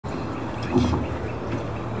Good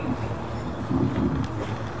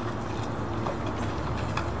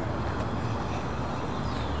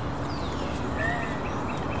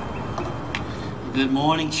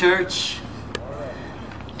morning, church.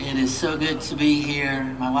 It is so good to be here.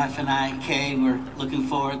 My wife and I, Kay, we're looking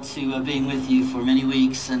forward to being with you for many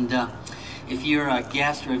weeks. And if you're a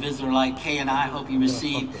guest or a visitor like Kay and I hope you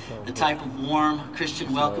receive the type of warm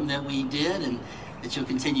Christian welcome that we did, and that you'll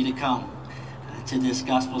continue to come to this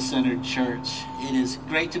gospel-centered church. It is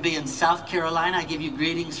great to be in South Carolina. I give you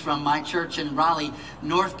greetings from my church in Raleigh,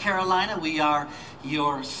 North Carolina. We are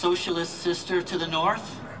your socialist sister to the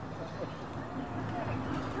north.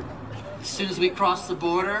 As soon as we crossed the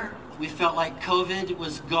border, we felt like COVID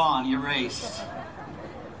was gone, erased.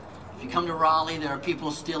 If you come to Raleigh, there are people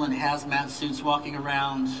still in hazmat suits walking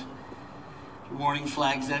around, warning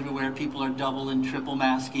flags everywhere. People are double and triple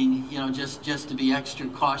masking, just to be extra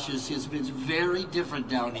cautious. It's very different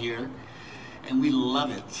down here, and we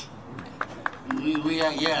love it. We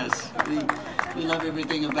love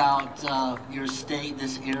everything about your state,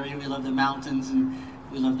 this area. We love the mountains, and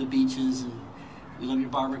we love the beaches, and we love your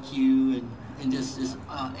barbecue and just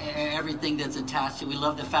everything that's attached to it. We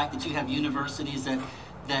love the fact that you have universities that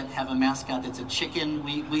have a mascot that's a chicken.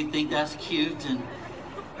 We think that's cute, and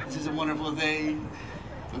this is a wonderful thing.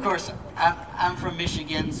 Of course, I'm from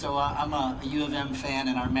Michigan, so I'm a U of M fan,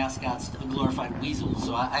 and our mascot's a glorified weasel,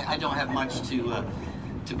 so I don't have much to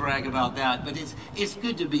brag about that. But it's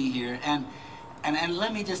good to be here. And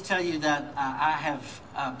let me just tell you that I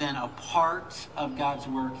have been a part of God's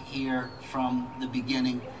work here from the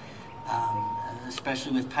beginning,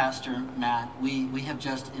 especially with Pastor Matt. We have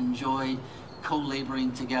just enjoyed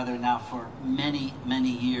co-laboring together now for many, many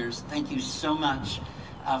years. Thank you so much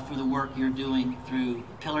for the work you're doing through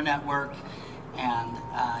Pillar Network. And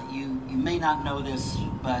you may not know this,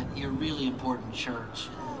 but you're a really important church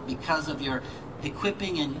because of your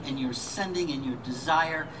equipping and your sending and your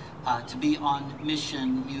desire to be on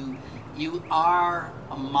mission. You are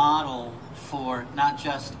a model for not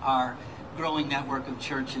just our growing network of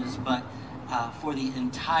churches, but for the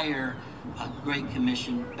entire Great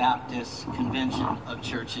Commission Baptist Convention of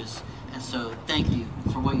Churches. And so thank you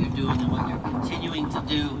for what you're doing and what you're continuing to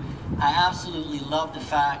do. I absolutely love the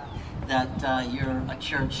fact that you're a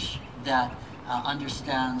church that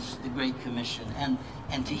understands the Great Commission.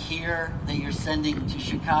 And to hear that you're sending to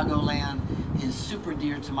Chicagoland is super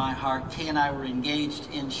dear to my heart. Kay and I were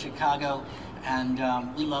engaged in Chicago, and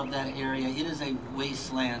we love that area. It is a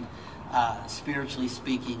wasteland, spiritually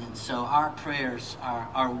speaking. And so our prayers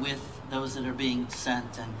are with those that are being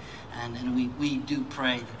sent. And we do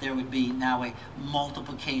pray that there would be now a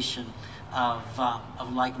multiplication of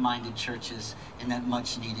like-minded churches in that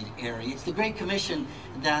much-needed area. It's the Great Commission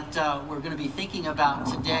that we're going to be thinking about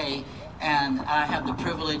today, and I have the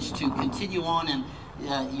privilege to continue on in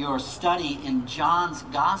your study in John's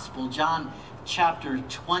Gospel, John chapter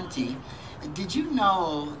 20. Did you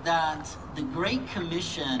know that the Great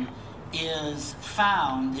Commission is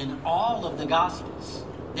found in all of the Gospels?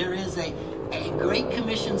 There is a Great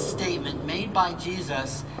Commission statement made by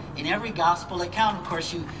Jesus in every Gospel account. Of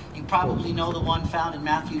course, you probably know the one found in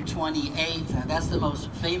Matthew 28. That's the most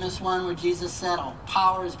famous one, where Jesus said, "All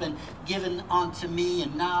power has been given unto me,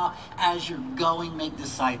 and now as you're going, make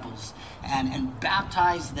disciples and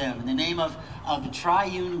baptize them in the name of the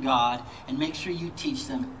triune God, and make sure you teach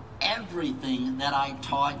them everything that I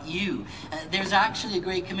taught you." There's actually a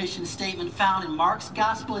Great Commission statement found in Mark's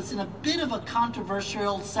Gospel. It's in a bit of a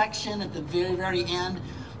controversial section at the very, very end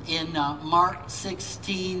in Mark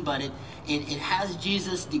 16, but it has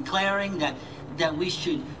Jesus declaring that we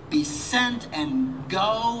should be sent and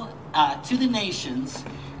go to the nations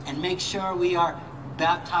and make sure we are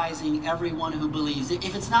baptizing everyone who believes.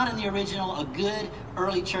 If it's not in the original, a good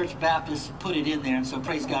early church Baptist put it in there, and so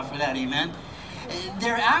praise God for that, amen.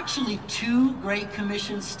 There are actually two Great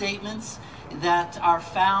Commission statements that are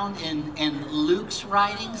found in Luke's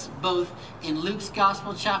writings, both in Luke's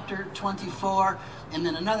Gospel, chapter 24, and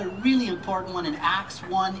then another really important one in Acts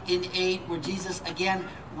 1:8, where Jesus, again,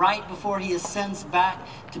 right before he ascends back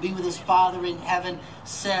to be with his Father in heaven,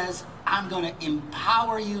 says, "I'm going to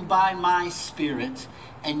empower you by my Spirit,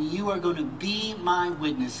 and you are going to be my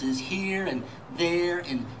witnesses here and there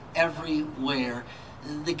and everywhere."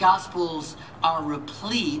 The Gospels are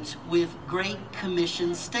replete with Great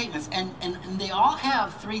Commission statements, and they all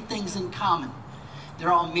have three things in common.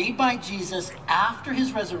 They're all made by Jesus after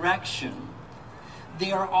his resurrection.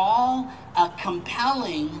 They are all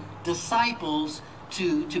compelling disciples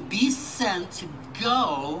to be sent, to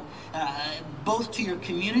go both to your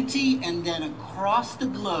community and then across the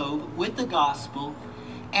globe with the gospel.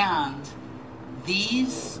 And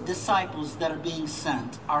these disciples that are being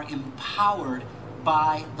sent are empowered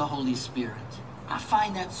by the Holy Spirit. I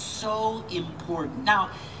find that so important. Now,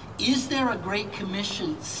 is there a Great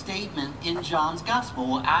Commission statement in John's Gospel?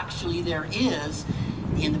 Well, actually there is.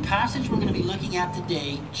 In the passage we're going to be looking at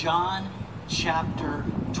today, John chapter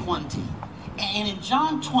 20. And in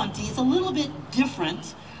John 20, it's a little bit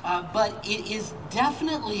different, but it is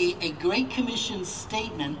definitely a Great Commission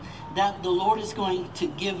statement that the Lord is going to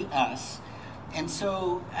give us. And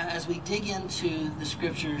so, as we dig into the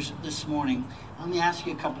scriptures this morning, let me ask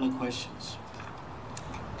you a couple of questions.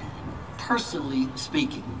 Personally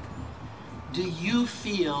speaking, do you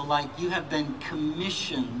feel like you have been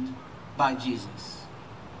commissioned by Jesus?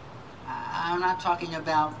 I'm not talking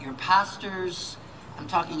about your pastors, I'm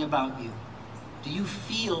talking about you. Do you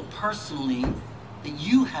feel personally that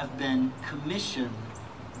you have been commissioned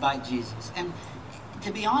by Jesus? And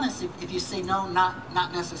to be honest, if you say no,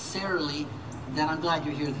 not necessarily, then I'm glad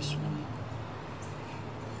you're here this morning.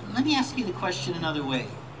 Let me ask you the question another way.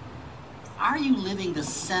 Are you living the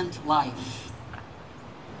sent life?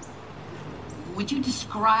 Would you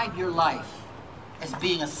describe your life as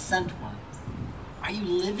being a sent one? Are you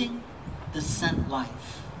living the sent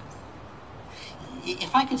life?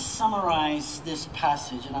 If I could summarize this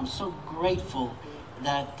passage, and I'm so grateful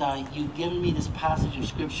that you've given me this passage of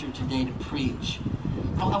Scripture today to preach.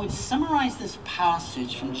 I would summarize this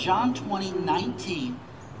passage from John 20:19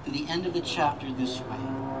 to the end of the chapter this way.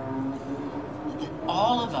 That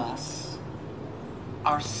all of us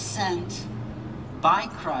are sent by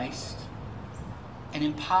Christ and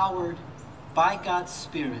empowered by God's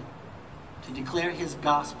Spirit to declare his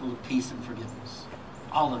gospel of peace and forgiveness.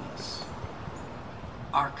 All of us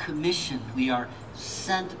are commissioned. We are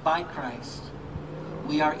sent by Christ.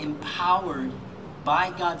 We are empowered by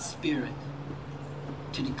God's Spirit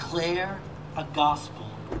to declare a gospel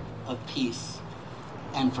of peace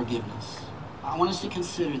and forgiveness. I want us to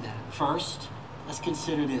consider that. First, let's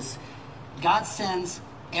consider this. God sends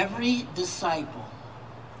every disciple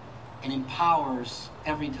and empowers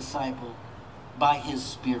every disciple by his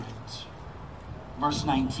Spirit. Verse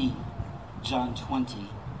 19, John 20.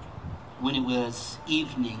 When it was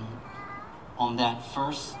evening on that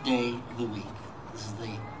first day of the week. This is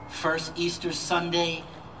the first Easter Sunday.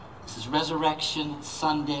 This is Resurrection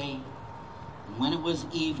Sunday. And when it was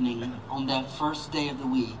evening on that first day of the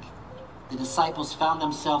week, the disciples found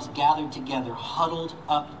themselves gathered together, huddled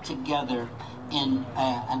up together in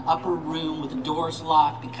an upper room with the doors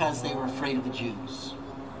locked because they were afraid of the Jews.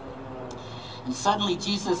 And suddenly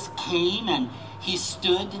Jesus came and he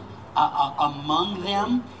stood among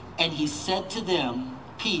them, and he said to them,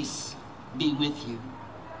 "Peace be with you."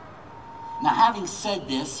 Now, having said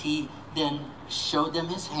this, he then showed them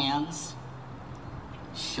his hands,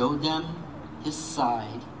 showed them his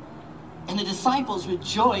side, and the disciples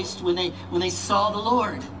rejoiced when they saw the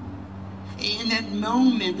Lord. In that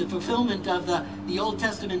moment, the fulfillment of the Old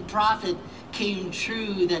Testament prophet came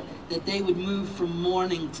true, that they would move from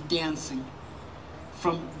mourning to dancing,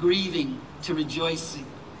 from grieving to rejoicing.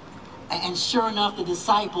 And sure enough, the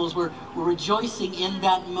disciples were rejoicing in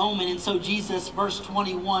that moment. And so Jesus, verse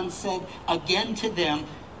 21, said again to them,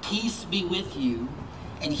 "Peace be with you."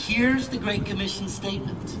 And here's the Great Commission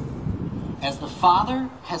statement. "As the Father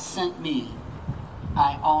has sent me,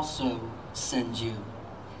 I also send you."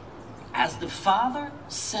 As the Father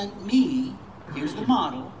sent me, here's the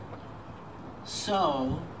model,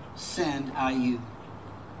 so send I you.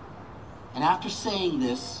 And after saying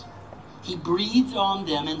this, he breathed on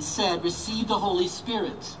them and said, "Receive the Holy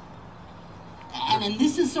Spirit." And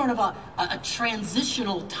this is sort of a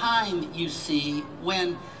transitional time, you see,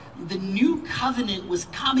 when the new covenant was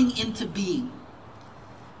coming into being.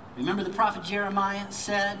 Remember the prophet Jeremiah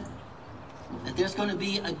said that there's going to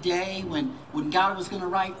be a day when God was going to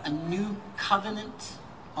write a new covenant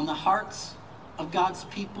on the hearts of God's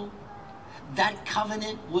people. That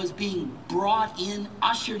covenant was being brought in,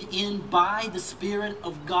 ushered in by the Spirit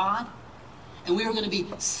of God. And we are going to be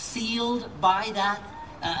sealed by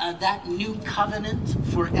that new covenant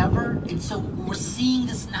forever. And so we're seeing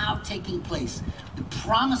this now taking place. The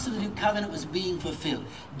promise of the new covenant was being fulfilled.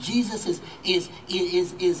 Jesus is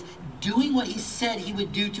doing what he said he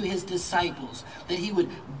would do to his disciples, that he would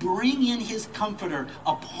bring in his comforter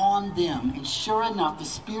upon them. And sure enough, the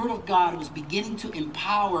Spirit of God was beginning to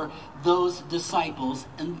empower those disciples.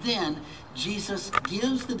 And then Jesus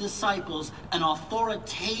gives the disciples an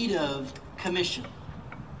authoritative commission.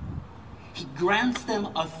 He grants them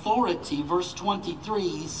authority. Verse 23,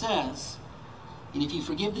 he says, "And if you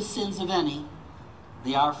forgive the sins of any,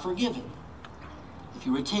 they are forgiven. If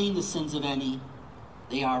you retain the sins of any,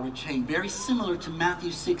 they are retained. Very similar to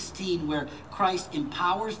Matthew 16, where Christ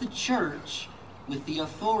empowers the church with the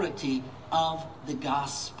authority of the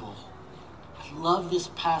gospel. I love this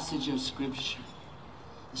passage of Scripture.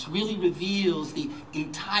 This really reveals the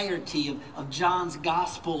entirety of John's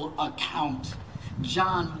gospel account.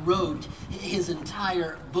 John wrote his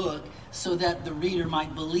entire book so that the reader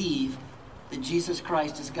might believe that Jesus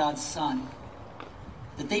Christ is God's Son.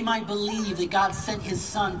 That they might believe that God sent his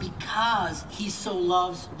Son because he so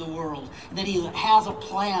loves the world. And that he has a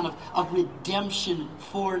plan of redemption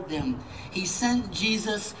for them. He sent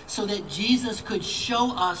Jesus so that Jesus could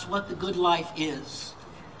show us what the good life is.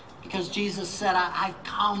 Because Jesus said, I've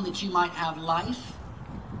come that you might have life,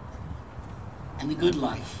 and the good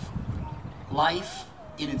life. Life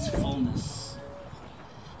in its fullness.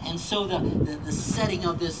 And so the setting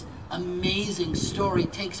of this amazing story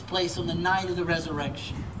takes place on the night of the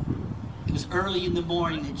resurrection. It was early in the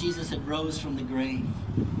morning that Jesus had rose from the grave.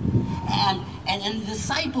 And the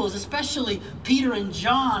disciples, especially Peter and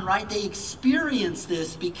John, right, they experienced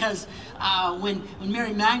this because when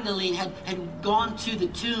Mary Magdalene had gone to the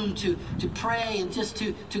tomb to pray and just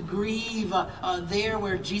to grieve there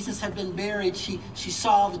where Jesus had been buried, she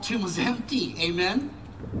saw the tomb was empty. Amen?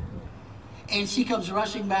 And she comes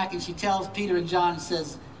rushing back and she tells Peter and John and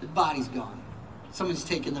says, the body's gone. Someone's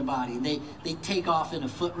taken the body. And they take off in a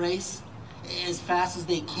foot race as fast as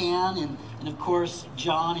they can. And of course,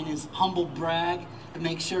 John, in his humble brag, to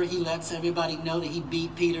make sure he lets everybody know that he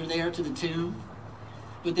beat Peter there to the tomb.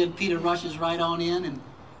 But then Peter rushes right on in,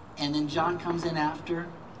 and then John comes in after.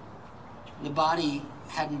 The body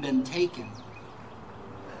hadn't been taken.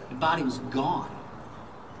 The body was gone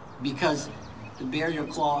because the burial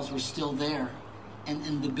cloths were still there.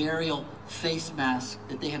 And the burial face mask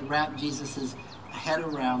that they had wrapped Jesus' head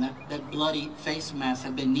around, that bloody face mask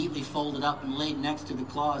had been neatly folded up and laid next to the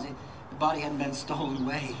cloths. The body hadn't been stolen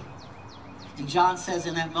away. And John says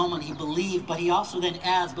in that moment he believed, but he also then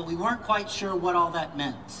adds, but we weren't quite sure what all that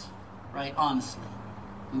meant, right? Honestly.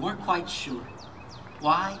 We weren't quite sure.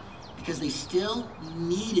 Why? Because they still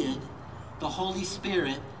needed the Holy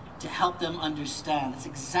Spirit to help them understand. That's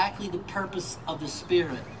exactly the purpose of the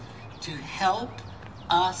Spirit, to help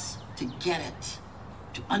us to get it,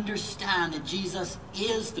 to understand that Jesus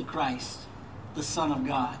is the Christ, the Son of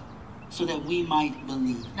God, so that we might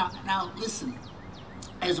believe. Now listen,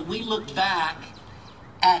 as we look back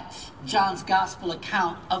at John's gospel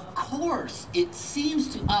account, of course, it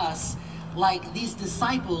seems to us like these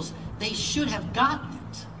disciples, they should have gotten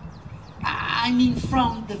it. I mean,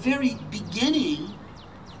 from the very beginning,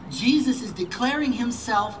 Jesus is declaring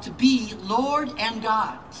himself to be Lord and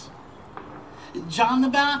God. John the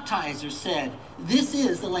Baptizer said, this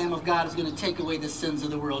is the Lamb of God who's going to take away the sins of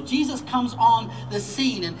the world. Jesus comes on the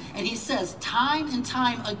scene and he says time and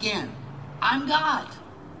time again, I'm God.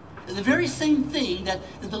 The very same thing that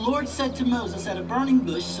the Lord said to Moses at a burning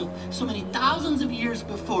bush so many thousands of years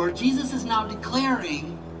before, Jesus is now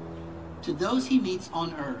declaring to those he meets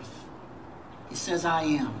on earth. He says, I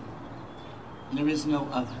am, and there is no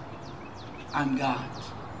other. I'm God.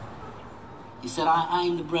 He said, I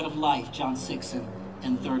am the bread of life, John 6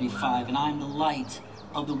 and 35, and I am the light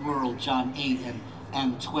of the world, John 8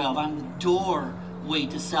 and 12. I'm the doorway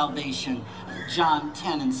to salvation, John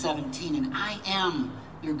 10 and 17, and I am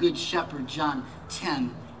your good shepherd, John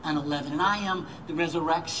 10 and 11, and I am the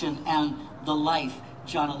resurrection and the life,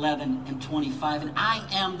 John 11 and 25, and I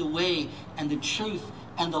am the way and the truth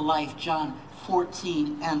and the life, John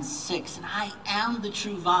 14 and 6, and I am the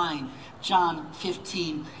true vine, John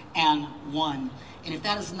 15 and 1. And if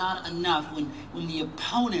that is not enough, when the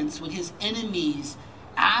opponents, when his enemies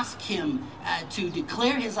ask him to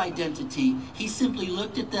declare his identity, he simply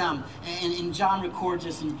looked at them, and John records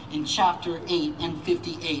this in chapter 8 and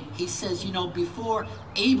 58. He says, you know, before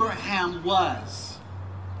Abraham was,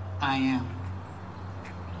 I am.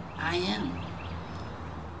 I am.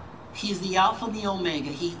 He is the Alpha and the Omega.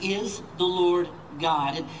 He is the Lord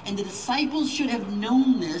God. And the disciples should have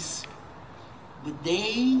known this, but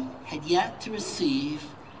they had yet to receive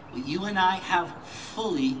what you and I have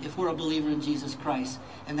fully if we're a believer in Jesus Christ,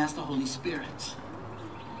 and that's the Holy Spirit.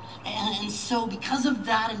 And so because of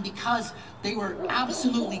that, and because they were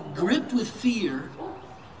absolutely gripped with fear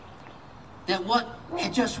that what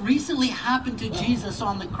had just recently happened to Jesus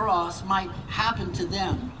on the cross might happen to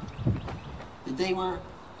them, that they were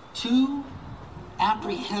too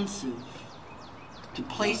apprehensive to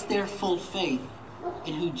place their full faith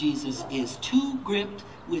in who Jesus is, too gripped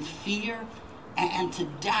with fear and to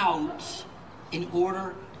doubt in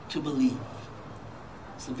order to believe.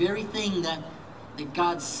 It's the very thing that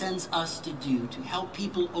God sends us to do, to help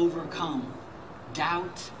people overcome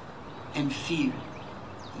doubt and fear.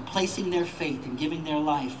 and placing their faith and giving their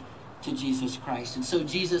life to Jesus Christ. And so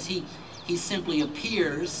Jesus, he simply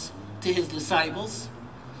appears to his disciples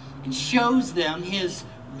and shows them his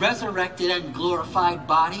resurrected and glorified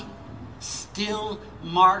body, still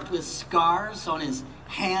marked with scars on his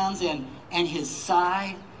hands and his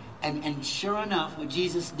side. And sure enough, what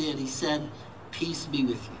Jesus did, he said, "Peace be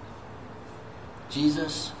with you."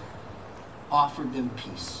 Jesus offered them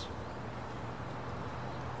peace.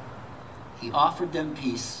 He offered them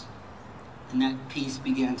peace, and that peace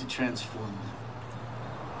began to transform them.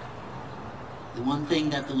 The one thing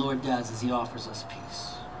that the Lord does is he offers us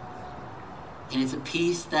peace. And it's a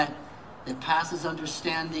peace that passes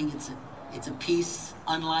understanding. It's a peace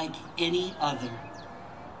unlike any other.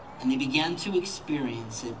 And they began to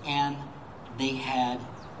experience it, and they had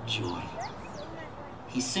joy.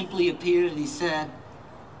 He simply appeared and he said,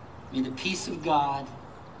 "May the peace of God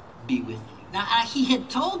be with you." Now, he had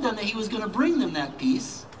told them that he was going to bring them that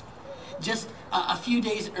peace. Just a few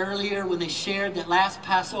days earlier, when they shared that last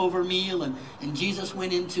Passover meal, and Jesus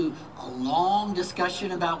went into a long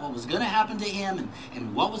discussion about what was going to happen to him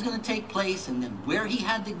and what was going to take place and then where he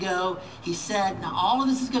had to go, he said, "Now all of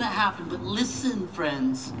this is going to happen, but listen,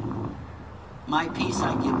 friends, my peace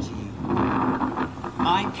I give to you.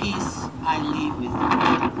 My peace I leave with you.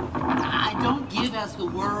 I don't give as the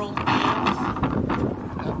world gives."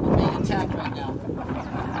 We're being attacked right now.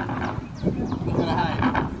 We're going to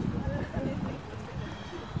hide.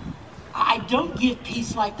 "I don't give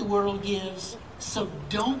peace like the world gives, so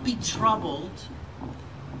don't be troubled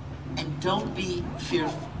and don't be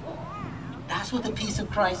fearful." That's what the peace of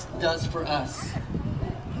Christ does for us.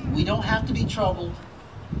 We don't have to be troubled.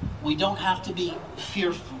 We don't have to be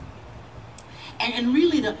fearful. And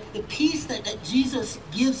really the peace that Jesus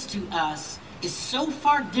gives to us is so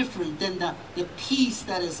far different than the peace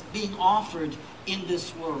that is being offered in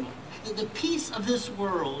this world. The peace of this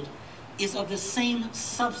world is of the same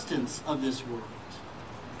substance of this world.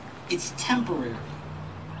 It's temporary.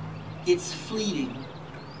 It's fleeting.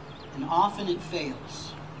 And often it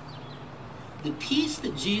fails. The peace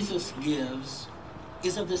that Jesus gives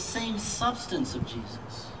is of the same substance of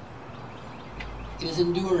Jesus. It is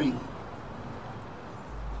enduring.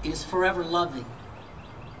 It is forever loving.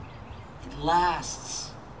 It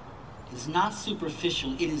lasts. It is not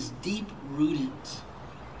superficial. It is deep-rooted.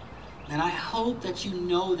 And I hope that you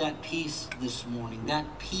know that peace this morning,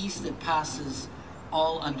 that peace that passes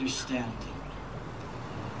all understanding.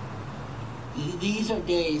 These are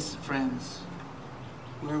days, friends,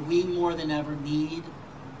 where we more than ever need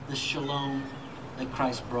the shalom that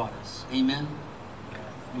Christ brought us. Amen?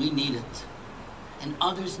 We need it. And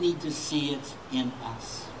others need to see it in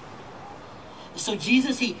us. So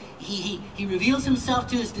Jesus, he reveals himself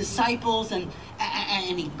to his disciples and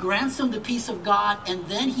he grants them the peace of God, and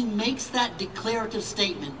then he makes that declarative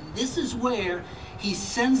statement. This is where he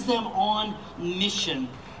sends them on mission.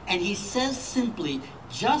 And he says simply,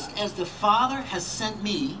 "Just as the Father has sent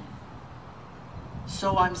me,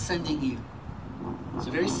 so I'm sending you." It's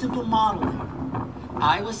a very simple model here.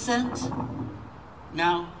 I was sent,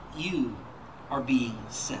 now you are being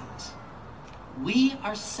sent. We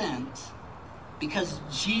are sent because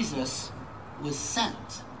Jesus was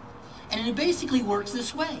sent. And it basically works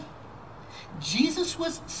this way. Jesus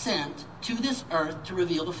was sent to this earth to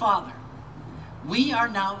reveal the Father. We are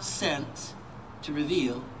now sent to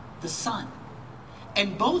reveal the Son.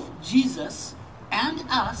 And both Jesus and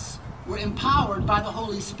us were empowered by the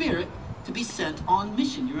Holy Spirit to be sent on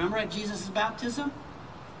mission. You remember at Jesus' baptism?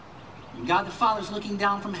 God the Father is looking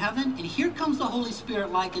down from heaven, and here comes the Holy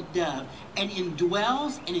Spirit like a dove and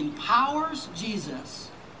indwells and empowers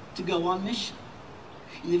Jesus to go on mission.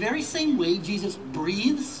 In the very same way, Jesus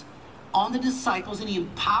breathes on the disciples and he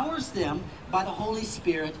empowers them by the Holy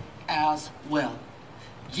Spirit as well.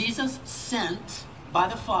 Jesus sent by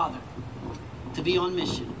the Father to be on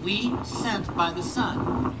mission. We sent by the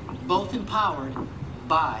Son, both empowered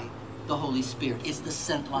by the Holy Spirit. It's the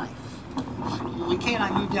sent life. When Kay and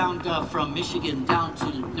I moved down from Michigan down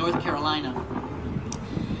to North Carolina,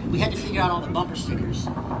 we had to figure out all the bumper stickers.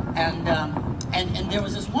 And there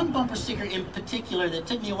was this one bumper sticker in particular that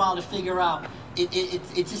took me a while to figure out.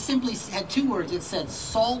 It just simply had two words. It said,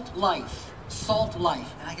 "Salt Life." Salt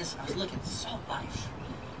Life. And I guess I was looking, Salt Life.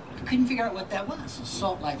 I couldn't figure out what that was.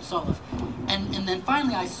 Salt Life, Salt Life. And then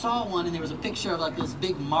finally I saw one, and there was a picture of like this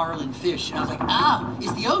big marlin fish. And I was like,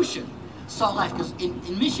 it's the ocean. Salt Life, because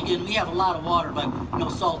in Michigan we have a lot of water, but no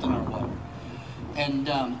salt in our water. And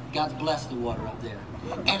God's blessed the water up there.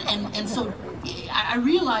 And so I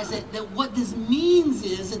realize that what this means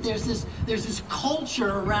is that there's this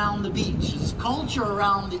culture around the beach, this culture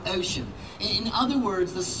around the ocean. In other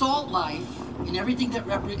words, the salt life and everything that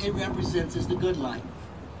it represents is the good life.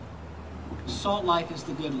 Salt life is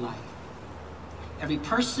the good life. Every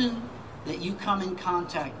person that you come in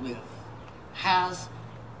contact with has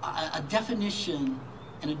a definition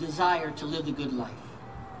and a desire to live the good life.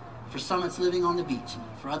 For some, it's living on the beach.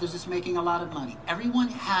 For others, it's making a lot of money. Everyone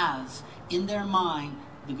has in their mind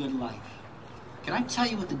the good life. Can I tell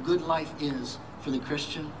you what the good life is for the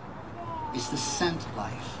Christian? It's the sent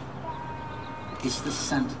life. It's the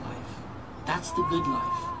sent life. That's the good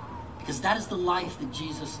life. Because that is the life that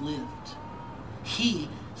Jesus lived. He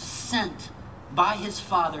sent by his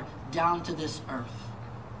Father down to this earth.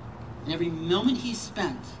 And every moment he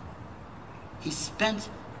spent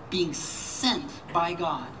being sent by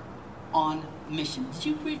God on mission. Did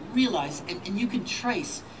you realize, and you can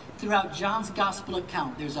trace throughout John's gospel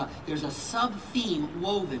account, there's a sub-theme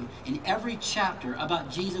woven in every chapter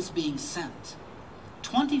about Jesus being sent.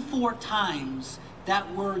 24 times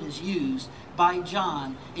that word is used by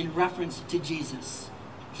John in reference to Jesus.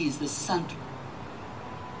 He's the center.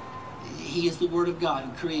 He is the Word of God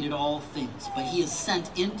who created all things, but he is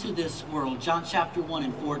sent into this world, John chapter 1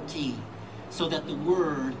 and 14, so that the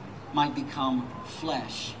Word might become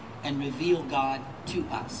flesh and reveal God to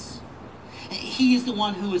us. He is the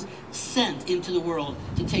one who is sent into the world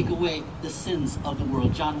to take away the sins of the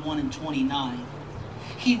world, John 1 and 29.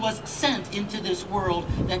 He was sent into this world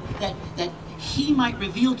that he might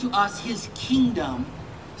reveal to us his kingdom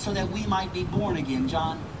so that we might be born again,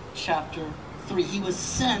 John chapter 3. He was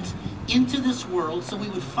sent into this world so we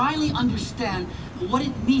would finally understand what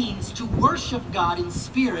it means to worship God in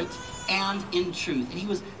spirit and in truth. And he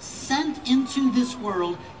was sent into this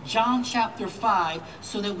world, John chapter 5,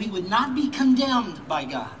 so that we would not be condemned by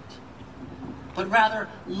God, but rather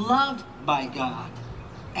loved by God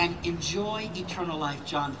and enjoy eternal life,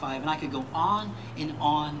 John 5. And I could go on and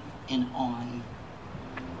on and on.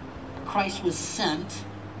 Christ was sent,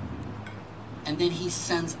 and then he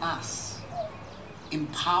sends us,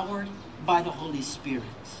 empowered by the Holy Spirit.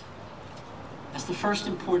 That's the first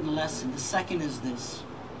important lesson. The second is this.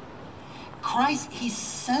 Christ, he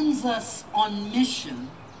sends us on mission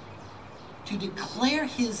to declare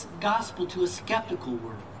his gospel to a skeptical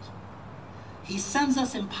world. He sends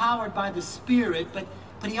us empowered by the Spirit, but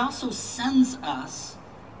he also sends us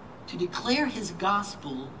to declare his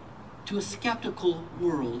gospel to a skeptical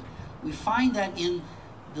world. We find that in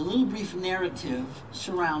the little brief narrative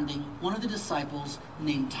surrounding one of the disciples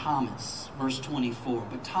named Thomas, verse 24.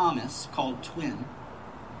 But Thomas, called Twin,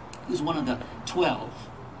 was one of the 12.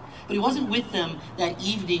 But he wasn't with them that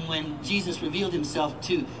evening when Jesus revealed himself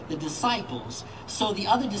to the disciples. So the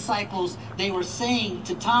other disciples, they were saying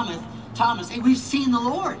to Thomas, hey, we've seen the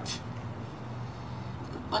Lord.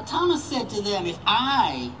 But Thomas said to them, if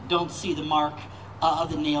I don't see the mark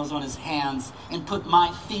of the nails on his hands and put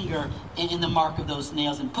my finger in the mark of those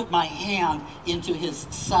nails and put my hand into his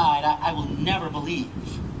side, I will never believe.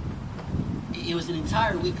 It was an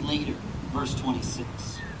entire week later, verse 26,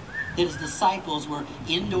 that his disciples were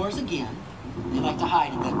indoors again. They liked to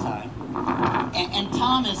hide at that time. And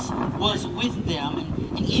Thomas was with them.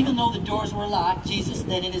 And even though the doors were locked, Jesus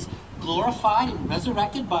then in his glorified and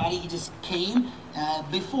resurrected body, he just came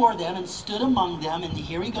before them and stood among them. And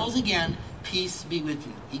here he goes again. Peace be with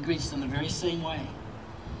you. He greets them the very same way.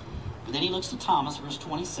 But then he looks to Thomas, verse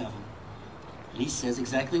 27. And he says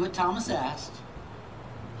exactly what Thomas asked.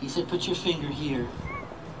 He said, put your finger here.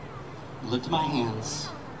 Look to my hands.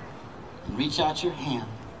 And reach out your hand.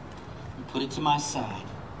 And put it to my side.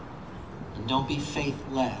 And don't be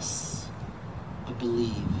faithless, but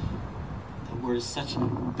believe. That word is such an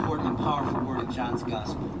important and powerful word in John's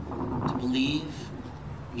gospel. To believe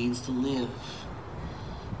means to live.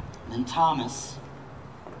 And Thomas,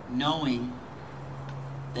 knowing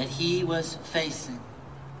that he was facing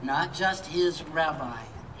not just his rabbi,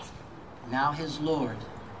 now his Lord,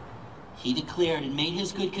 he declared and made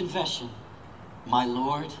his good confession, my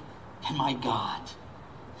Lord and my God.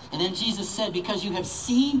 And then Jesus said, because you have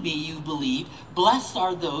seen me, you believe. Blessed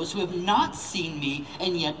are those who have not seen me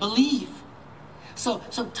and yet believe. So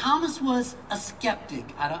Thomas was a skeptic.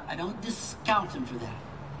 I don't discount him for that.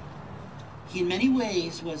 He in many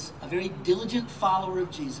ways was a very diligent follower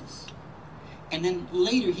of Jesus. And then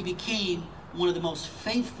later he became one of the most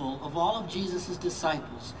faithful of all of Jesus'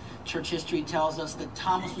 disciples. Church history tells us that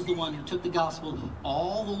Thomas was the one who took the gospel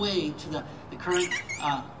all the way to the current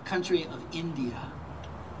country of India.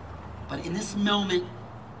 But in this moment,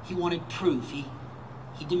 he wanted proof. He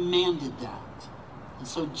demanded that. And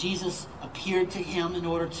so Jesus appeared to him in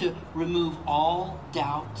order to remove all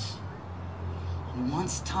doubt. And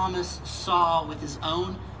once Thomas saw with his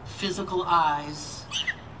own physical eyes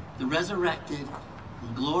the resurrected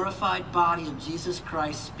and glorified body of Jesus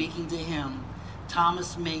Christ speaking to him,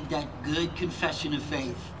 Thomas made that good confession of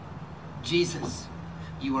faith. Jesus,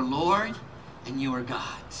 you are Lord and you are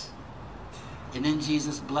God. And then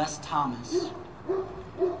Jesus blessed Thomas.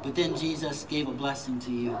 But then Jesus gave a blessing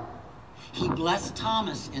to you. He blessed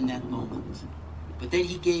Thomas in that moment. But then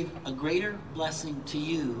he gave a greater blessing to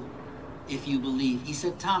you if you believe. He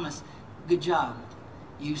said, Thomas, good job.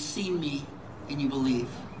 You've seen me and you believe.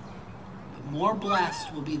 But more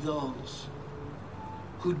blessed will be those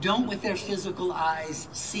who don't with their physical eyes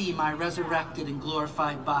see my resurrected and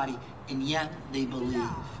glorified body, and yet they believe.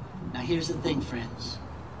 Now here's the thing, friends.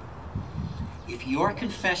 If your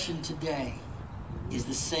confession today is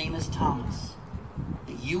the same as Thomas,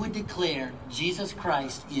 that you would declare Jesus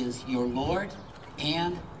Christ is your Lord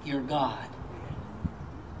and your God,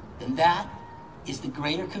 then that is the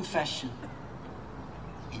greater confession,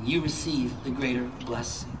 and you receive the greater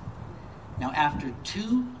blessing. Now, after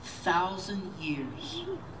 2,000 years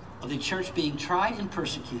of the church being tried and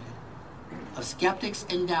persecuted, of skeptics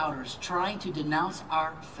and doubters trying to denounce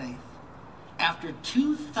our faith, after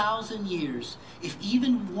 2,000 years, if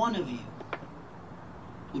even one of you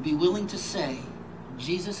would be willing to say,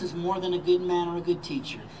 Jesus is more than a good man or a good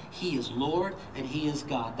teacher. He is Lord and he is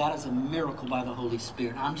God. That is a miracle by the Holy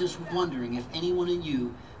Spirit. I'm just wondering if anyone in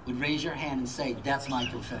you would raise your hand and say, that's my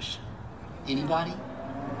confession. Anybody?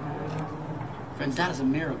 Friends, that is a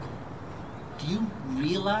miracle. Do you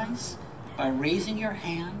realize by raising your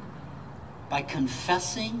hand, by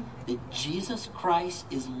confessing that Jesus Christ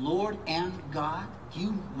is Lord and God, do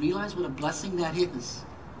you realize what a blessing that is?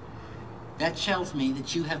 That tells me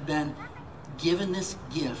that you have been given this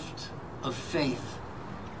gift of faith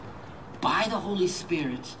by the Holy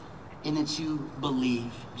Spirit, and that you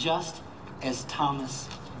believe, just as Thomas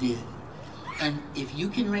did. And if you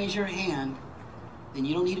can raise your hand, then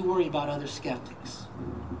you don't need to worry about other skeptics.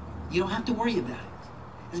 You don't have to worry about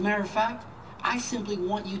it. As a matter of fact, I simply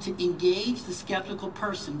want you to engage the skeptical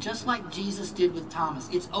person, just like Jesus did with Thomas.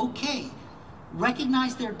 It's okay.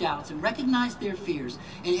 Recognize their doubts and recognize their fears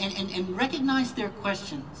and recognize their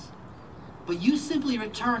questions. But you simply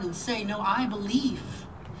return and say, no, I believe.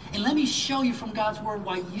 And let me show you from God's word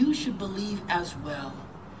why you should believe as well.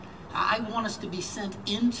 I want us to be sent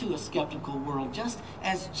into a skeptical world, just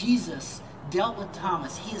as Jesus dealt with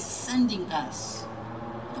Thomas. He is sending us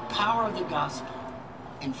the power of the gospel.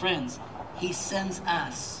 And friends, he sends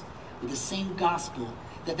us with the same gospel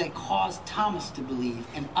that caused Thomas to believe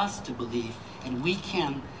and us to believe. And we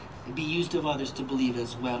can be used of others to believe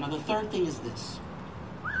as well. Now, the third thing is this.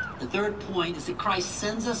 The third point is that Christ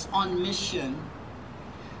sends us on mission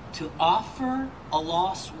to offer a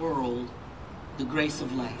lost world the grace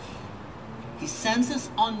of life. He sends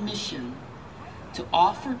us on mission to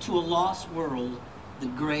offer to a lost world the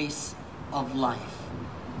grace of life.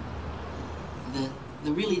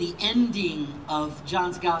 Really the ending of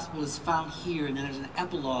John's gospel is found here, and then there's an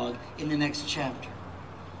epilogue in the next chapter.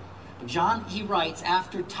 But John, he writes,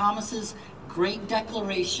 after Thomas's great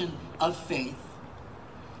declaration of faith,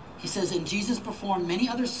 he says, and Jesus performed many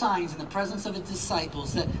other signs in the presence of his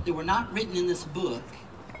disciples that they were not written in this book,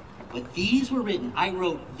 but these were written. I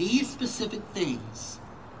wrote these specific things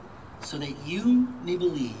so that you may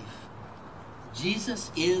believe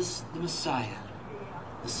Jesus is the Messiah,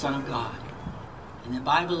 the Son of God, and that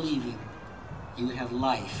by believing you would have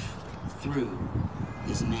life through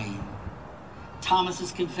his name.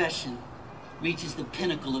 Thomas's confession reaches the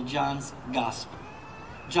pinnacle of John's gospel.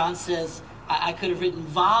 John says, I could have written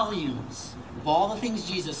volumes of all the things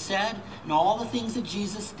Jesus said and all the things that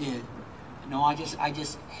Jesus did. No, I just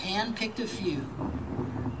handpicked a few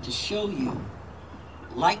to show you,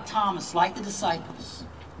 like Thomas, like the disciples,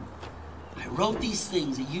 I wrote these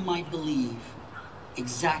things that you might believe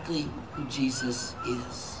exactly who Jesus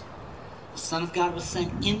is. The Son of God was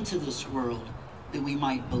sent into this world that we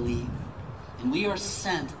might believe. And we are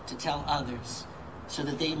sent to tell others so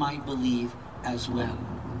that they might believe as well.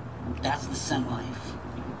 That's the sent life.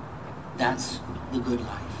 That's the good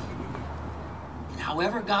life. And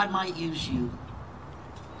however God might use you,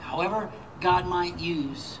 however God might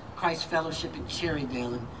use Christ Fellowship at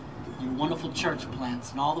Cherrydale and your wonderful church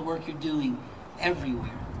plants and all the work you're doing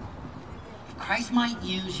everywhere, if Christ might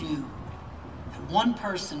use you, that one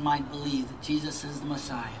person might believe that Jesus is the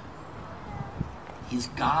Messiah, he is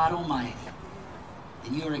God Almighty,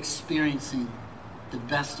 and you are experiencing the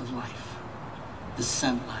best of life, the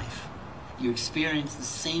sent life. You experience the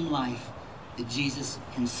same life that Jesus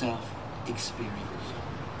himself experience.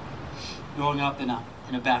 Growing up in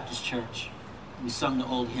a Baptist church, we sung the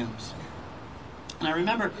old hymns. And I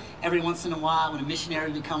remember every once in a while when a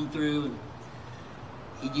missionary would come through, and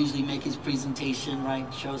he'd usually make his presentation,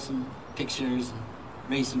 right? Show some pictures and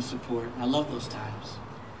raise some support. And I love those times.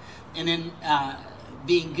 And then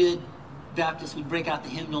being good Baptists, we'd break out the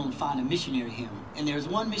hymnal and find a missionary hymn. And there's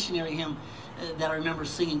one missionary hymn that I remember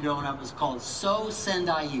singing growing up. It was called So Send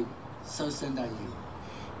I You. So Send I You.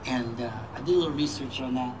 And I did a little research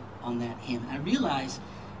on that hymn. And I realized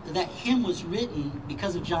that hymn was written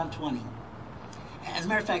because of John 20. As a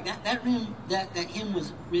matter of fact, that hymn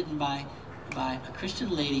was written by a Christian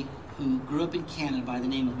lady who grew up in Canada by the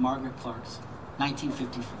name of Margaret Clarkson,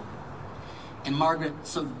 1954. And Margaret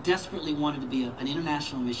so desperately wanted to be an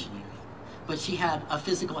international missionary, but she had a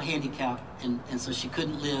physical handicap, and so she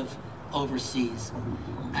couldn't live overseas.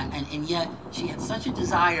 And yet she had such a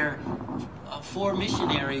desire for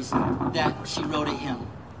missionaries that she wrote a hymn.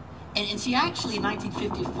 And she actually, in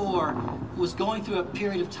 1954, was going through a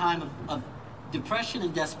period of time of depression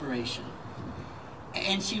and desperation.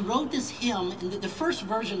 And she wrote this hymn, and the first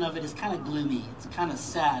version of it is kind of gloomy. It's kind of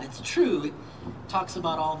sad. It's true. It talks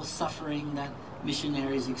about all the suffering that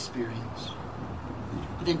missionaries experience.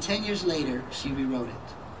 But then 10 years later, she rewrote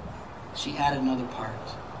it. She added another part.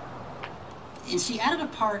 And she added a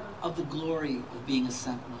part of the glory of being a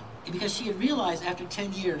sent one. And because she had realized after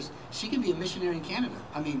 10 years, she could be a missionary in Canada.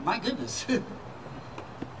 I mean, my goodness.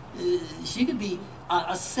 She could be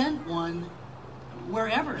a sent one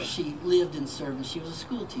wherever she lived and served. And she was a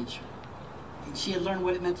school teacher. And she had learned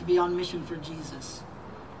what it meant to be on mission for Jesus.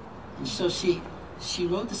 And so she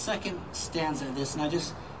wrote the second stanza of this. And I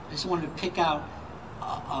just wanted to pick out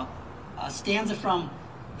a stanza from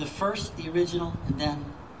the first, the original, and then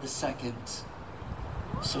the second.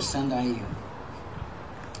 So send I you.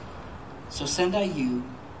 So send I you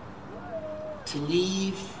to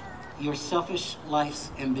leave your selfish life's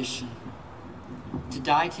ambition, to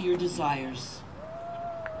die to your desires,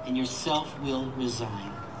 and yourself will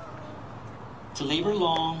resign, to labor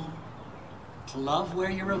long, to love where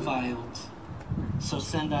you're reviled. So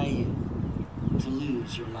send I you to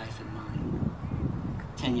lose your life and mine.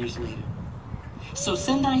 10 years later. So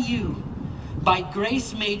send I you, by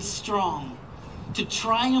grace made strong, to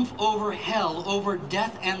triumph over hell, over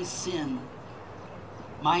death and sin,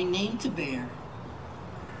 my name to bear,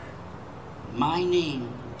 my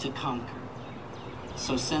name to conquer.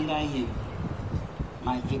 So send I you,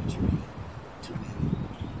 my victory to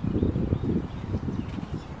win.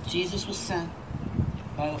 Jesus was sent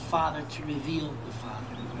by the Father to reveal the Father.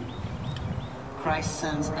 Christ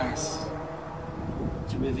sends us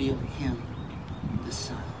to reveal him, the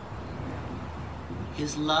Son.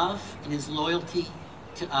 His love and his loyalty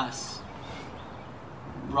to us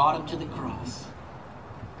brought him to the cross.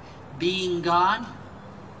 Being God,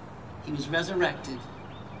 he was resurrected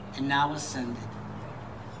and now ascended.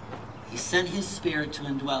 He sent his Spirit to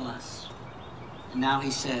indwell us. And now he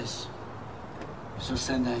says, so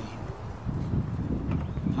send I you.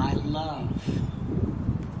 My love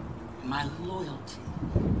and my loyalty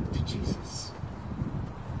to Jesus.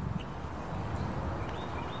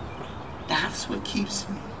 That's what keeps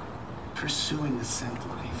me pursuing the sent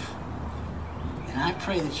life. And I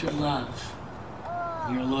pray that your love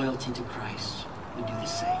and your loyalty to Christ would do the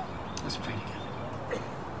same. Let's pray together.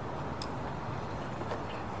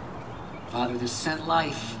 Father, the sent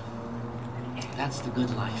life, that's the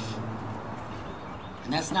good life.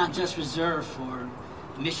 And that's not just reserved for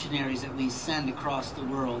missionaries that we send across the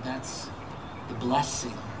world. That's the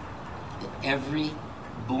blessing that every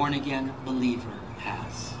born-again believer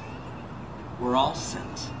has. We're all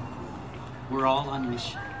sent. We're all on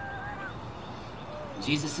mission.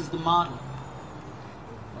 Jesus is the model.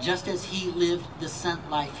 Just as he lived the sent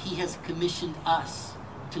life, he has commissioned us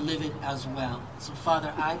to live it as well. So,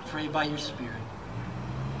 Father, I pray by your Spirit,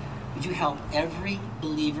 would you help every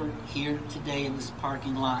believer here today in this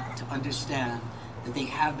parking lot to understand that they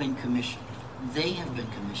have been commissioned. They have been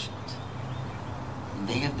commissioned. And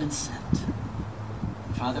they have been sent.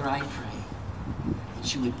 Father, I pray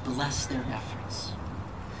that you would bless their efforts.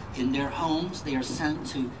 In their homes, they are sent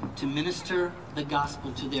to minister the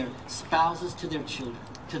gospel to their spouses, to their children,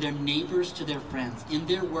 to their neighbors, to their friends, in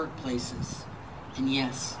their workplaces. And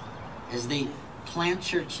yes, as they plant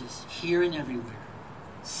churches here and everywhere,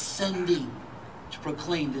 sending to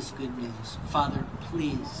proclaim this good news. Father,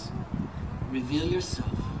 please reveal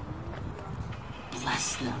yourself.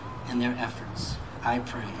 Bless them in their efforts. I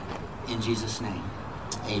pray in Jesus' name.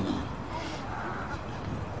 Amen.